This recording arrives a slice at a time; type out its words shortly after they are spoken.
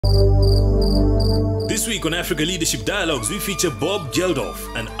This week on Africa Leadership Dialogues, we feature Bob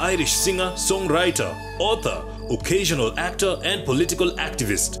Geldof, an Irish singer, songwriter, author, occasional actor, and political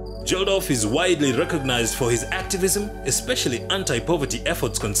activist. Geldof is widely recognized for his activism, especially anti-poverty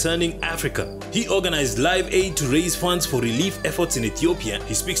efforts concerning Africa. He organized Live Aid to raise funds for relief efforts in Ethiopia.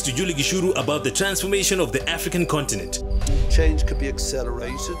 He speaks to Julie Gishuru about the transformation of the African continent. Change could be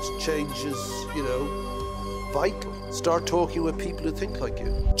accelerated. Change is, vital. Start talking with people who think like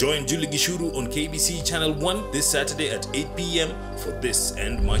you. Join Julie Gishuru on KBC Channel 1 this Saturday at 8 p.m. for this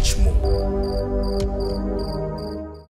and much more.